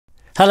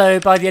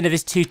Hello, by the end of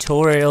this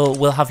tutorial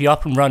we'll have you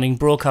up and running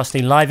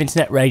broadcasting live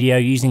internet radio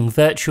using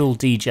Virtual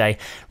DJ.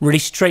 Really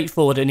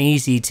straightforward and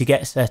easy to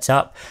get set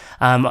up.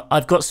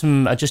 I've got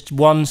just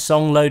one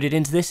song loaded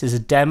into this as a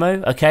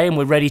demo, okay, and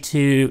we're ready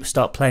to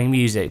start playing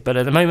music, but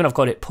at the moment I've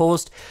got it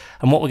paused,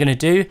 and what we're going to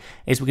do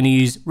is we're going to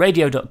use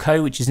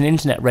Radio.co, which is an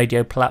internet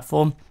radio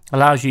platform.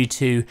 Allows you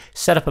to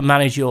set up and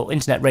manage your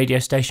internet radio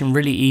station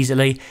really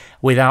easily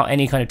without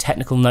any kind of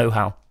technical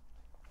know-how.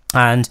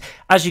 And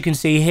as you can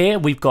see here,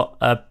 we've got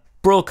a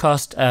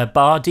broadcast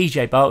bar,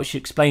 DJ bar, which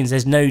explains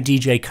there's no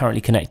DJ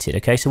currently connected.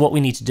 Okay, so what we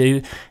need to do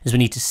is we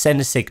need to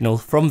send a signal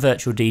from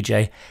Virtual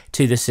DJ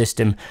to the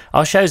system.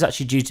 Our show is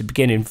actually due to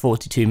begin in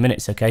 42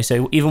 minutes. Okay,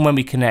 so even when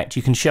we connect,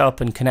 you can show up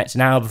and connect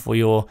an hour before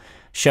your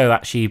show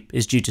actually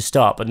is due to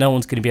start, but no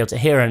one's going to be able to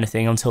hear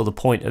anything until the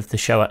point of the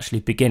show actually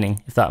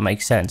beginning, if that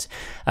makes sense.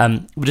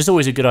 But it's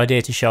always a good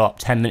idea to show up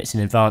 10 minutes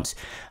in advance.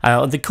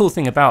 The cool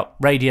thing about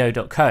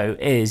Radio.co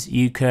is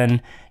you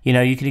can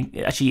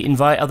actually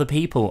invite other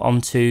people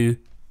onto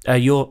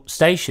your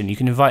station. You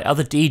can invite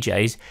other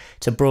DJs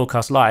to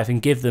broadcast live and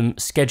give them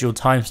scheduled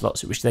time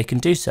slots at which they can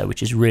do so,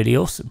 which is really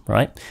awesome,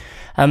 right?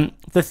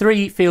 The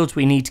three fields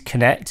we need to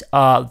connect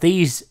are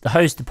these: the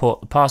host, the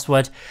port, the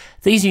password.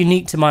 These are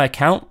unique to my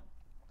account.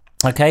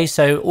 Okay,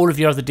 so all of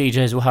your other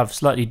DJs will have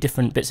slightly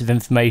different bits of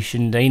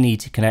information they need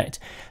to connect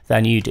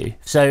than you do.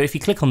 So if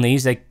you click on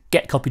these, they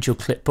get copied to your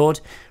clipboard.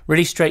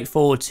 Really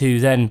straightforward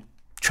to then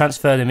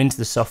transfer them into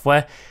the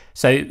software.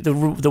 So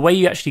the way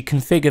you actually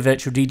configure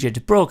Virtual DJ to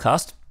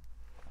broadcast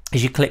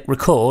is you click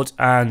record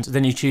and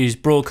then you choose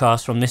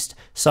broadcast from this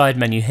side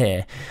menu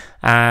here.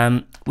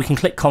 We can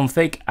click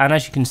config, and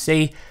as you can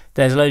see,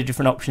 there's a load of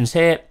different options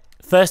here.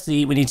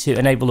 Firstly, we need to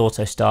enable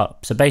auto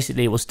start. So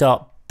basically it will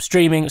start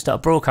streaming,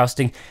 start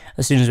broadcasting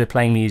as soon as we're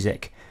playing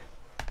music.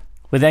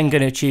 We're then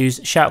going to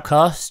choose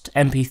Shoutcast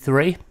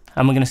MP3,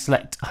 and we're going to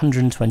select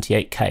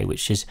 128K,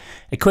 which is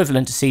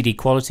equivalent to CD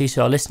quality,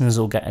 so our listeners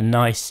will get a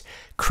nice,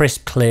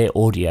 crisp, clear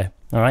audio.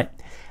 All right.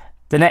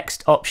 The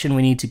next option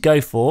we need to go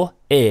for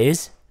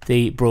is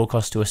the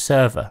broadcast to a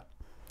server,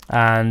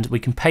 and we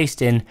can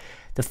paste in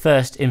the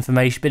first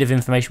bit of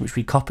information which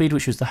we copied,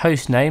 which was the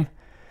host name,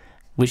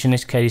 which in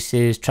this case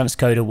is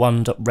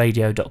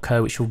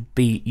transcoder1.radio.co, which will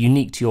be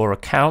unique to your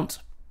account.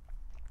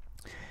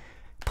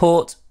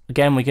 Port,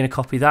 again, we're going to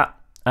copy that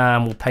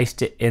and we'll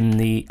paste it in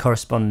the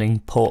corresponding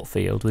port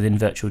field within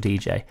Virtual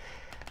DJ.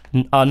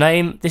 Our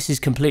name, this is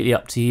completely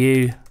up to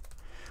you.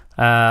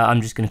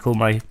 I'm just going to call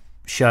my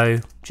show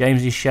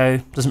James's Show,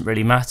 doesn't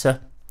really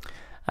matter.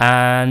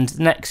 And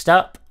next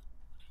up,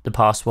 the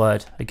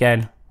password.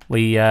 Again,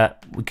 we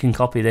can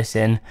copy this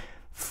in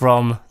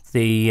from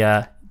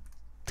the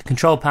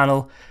control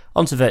panel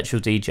onto Virtual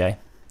DJ,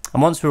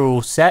 and once we're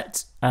all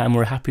set and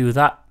we're happy with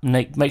that,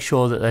 make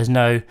sure that there's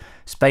no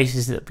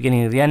spaces at the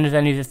beginning or the end of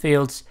any of the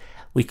fields,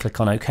 we click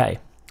on OK.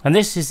 And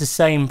this is the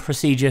same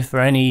procedure for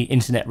any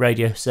internet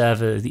radio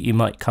server that you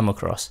might come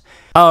across.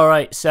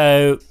 Alright,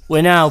 so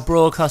we're now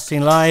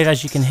broadcasting live.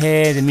 As you can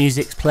hear, the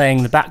music's playing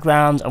in the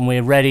background and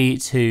we're ready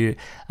to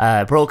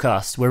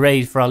broadcast. We're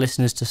ready for our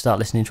listeners to start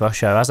listening to our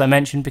show. As I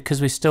mentioned,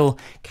 because we're still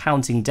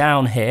counting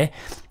down here,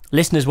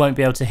 listeners won't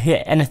be able to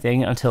hear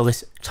anything until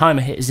this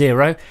timer hits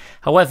 0.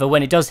 However,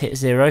 when it does hit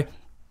 0,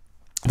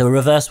 the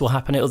reverse will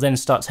happen. It will then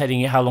start telling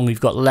you how long we've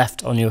got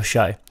left on your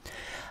show.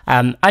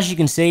 As you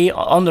can see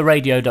on the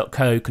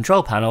Radio.co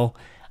control panel,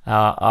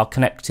 our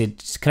connection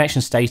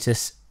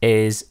status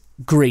is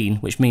green,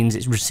 which means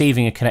it's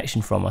receiving a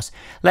connection from us.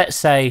 Let's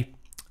say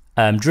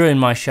during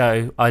my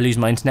show I lose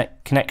my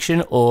internet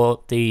connection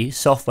or the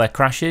software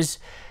crashes.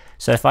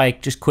 So if I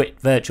just quit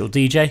Virtual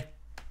DJ,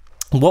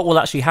 what will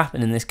actually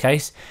happen in this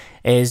case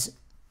is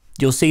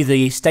you'll see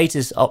the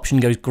status option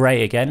goes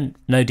grey again,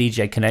 no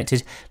DJ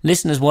connected.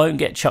 Listeners won't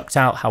get chucked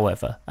out,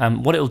 however.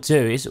 What it'll do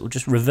is it will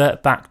just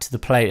revert back to the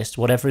playlist,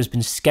 whatever has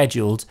been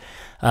scheduled,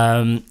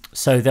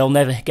 so they'll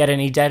never get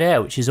any dead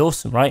air, which is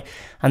awesome, right?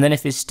 And then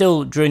if it's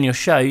still during your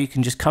show, you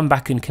can just come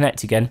back and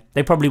connect again.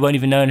 They probably won't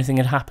even know anything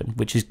had happened,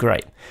 which is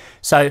great.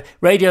 So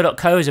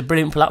Radio.co is a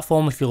brilliant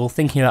platform if you're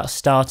thinking about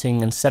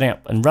starting and setting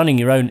up and running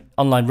your own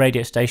online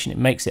radio station. It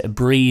makes it a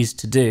breeze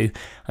to do,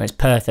 and it's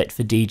perfect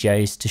for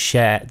DJs to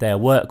share their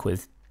work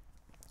with.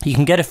 You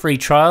can get a free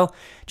trial.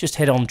 Just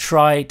head on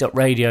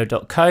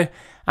try.radio.co,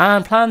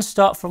 and plans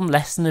start from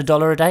less than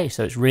 $1 a day,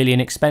 so it's really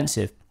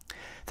inexpensive.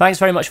 Thanks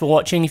very much for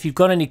watching. If you've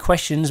got any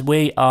questions,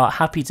 we are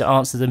happy to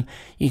answer them.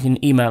 You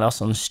can email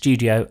us on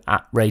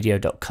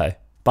studio@radio.co.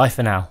 Bye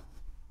for now.